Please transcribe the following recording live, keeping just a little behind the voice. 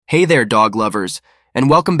Hey there, dog lovers, and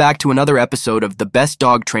welcome back to another episode of the Best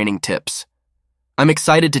Dog Training Tips. I'm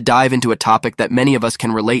excited to dive into a topic that many of us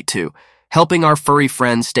can relate to, helping our furry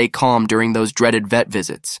friends stay calm during those dreaded vet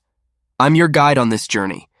visits. I'm your guide on this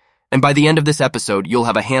journey, and by the end of this episode, you'll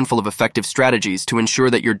have a handful of effective strategies to ensure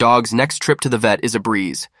that your dog's next trip to the vet is a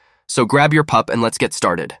breeze. So grab your pup and let's get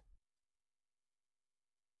started.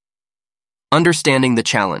 Understanding the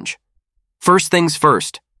challenge. First things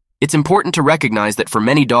first. It's important to recognize that for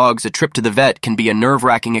many dogs, a trip to the vet can be a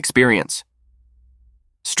nerve-wracking experience.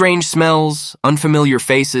 Strange smells, unfamiliar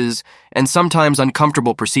faces, and sometimes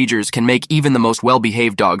uncomfortable procedures can make even the most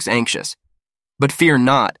well-behaved dogs anxious. But fear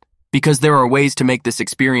not, because there are ways to make this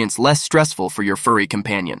experience less stressful for your furry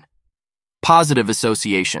companion. Positive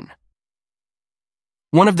association.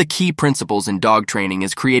 One of the key principles in dog training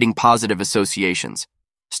is creating positive associations.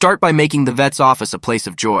 Start by making the vet's office a place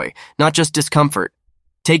of joy, not just discomfort.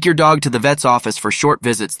 Take your dog to the vet's office for short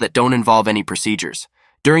visits that don't involve any procedures.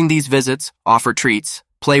 During these visits, offer treats,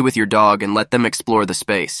 play with your dog, and let them explore the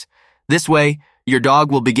space. This way, your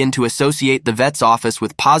dog will begin to associate the vet's office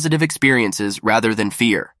with positive experiences rather than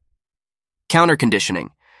fear. Counterconditioning.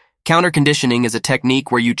 Counterconditioning is a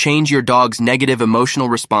technique where you change your dog's negative emotional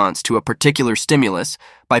response to a particular stimulus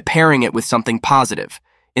by pairing it with something positive.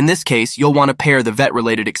 In this case, you'll want to pair the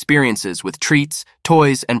vet-related experiences with treats,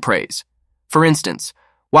 toys, and praise. For instance,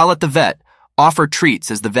 while at the vet, offer treats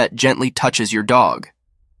as the vet gently touches your dog.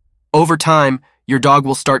 Over time, your dog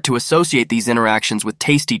will start to associate these interactions with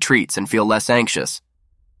tasty treats and feel less anxious.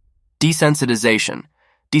 Desensitization.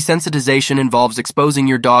 Desensitization involves exposing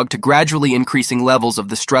your dog to gradually increasing levels of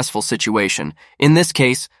the stressful situation, in this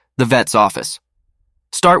case, the vet's office.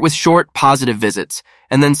 Start with short, positive visits,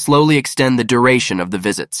 and then slowly extend the duration of the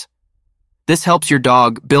visits. This helps your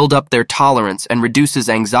dog build up their tolerance and reduces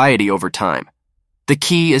anxiety over time. The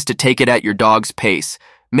key is to take it at your dog's pace,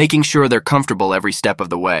 making sure they're comfortable every step of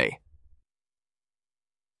the way.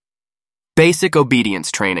 Basic obedience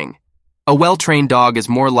training. A well-trained dog is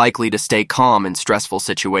more likely to stay calm in stressful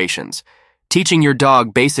situations. Teaching your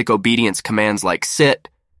dog basic obedience commands like sit,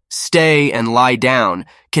 stay, and lie down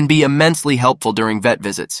can be immensely helpful during vet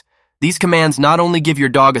visits. These commands not only give your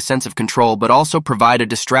dog a sense of control, but also provide a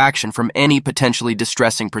distraction from any potentially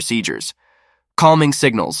distressing procedures. Calming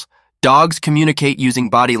signals. Dogs communicate using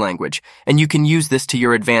body language, and you can use this to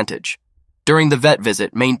your advantage. During the vet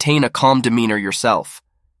visit, maintain a calm demeanor yourself.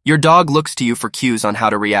 Your dog looks to you for cues on how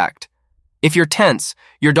to react. If you're tense,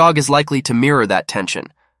 your dog is likely to mirror that tension.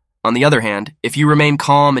 On the other hand, if you remain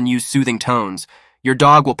calm and use soothing tones, your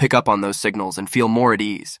dog will pick up on those signals and feel more at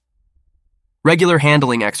ease. Regular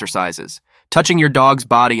handling exercises. Touching your dog's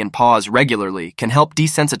body and paws regularly can help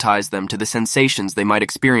desensitize them to the sensations they might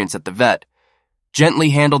experience at the vet. Gently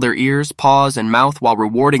handle their ears, paws, and mouth while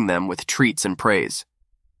rewarding them with treats and praise.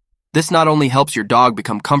 This not only helps your dog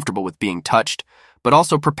become comfortable with being touched, but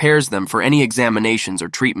also prepares them for any examinations or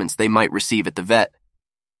treatments they might receive at the vet.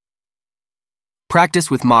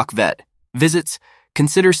 Practice with mock vet visits.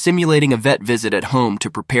 Consider simulating a vet visit at home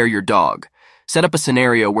to prepare your dog. Set up a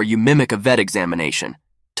scenario where you mimic a vet examination.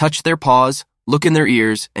 Touch their paws, look in their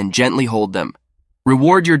ears, and gently hold them.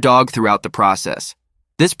 Reward your dog throughout the process.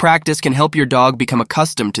 This practice can help your dog become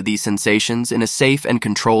accustomed to these sensations in a safe and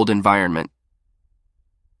controlled environment.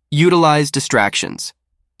 Utilize distractions.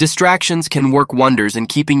 Distractions can work wonders in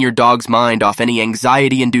keeping your dog's mind off any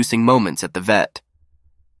anxiety-inducing moments at the vet.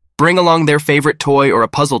 Bring along their favorite toy or a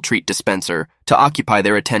puzzle treat dispenser to occupy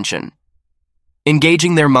their attention.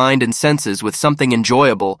 Engaging their mind and senses with something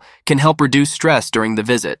enjoyable can help reduce stress during the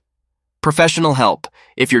visit. Professional help.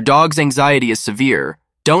 If your dog's anxiety is severe,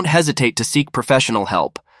 don't hesitate to seek professional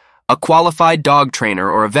help. A qualified dog trainer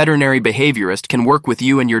or a veterinary behaviorist can work with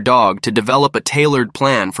you and your dog to develop a tailored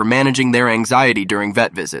plan for managing their anxiety during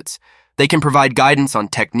vet visits. They can provide guidance on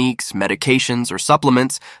techniques, medications, or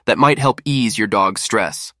supplements that might help ease your dog's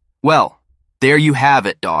stress. Well, there you have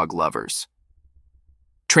it, dog lovers.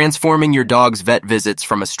 Transforming your dog's vet visits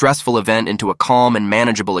from a stressful event into a calm and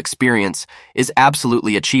manageable experience is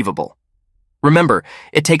absolutely achievable. Remember,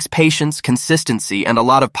 it takes patience, consistency, and a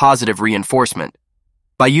lot of positive reinforcement.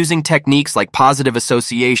 By using techniques like positive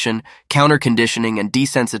association, counterconditioning, and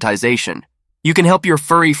desensitization, you can help your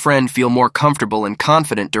furry friend feel more comfortable and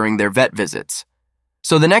confident during their vet visits.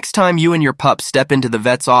 So the next time you and your pup step into the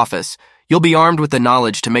vet's office, you'll be armed with the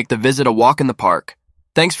knowledge to make the visit a walk in the park.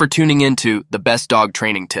 Thanks for tuning in to the Best Dog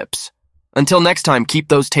Training Tips. Until next time, keep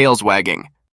those tails wagging.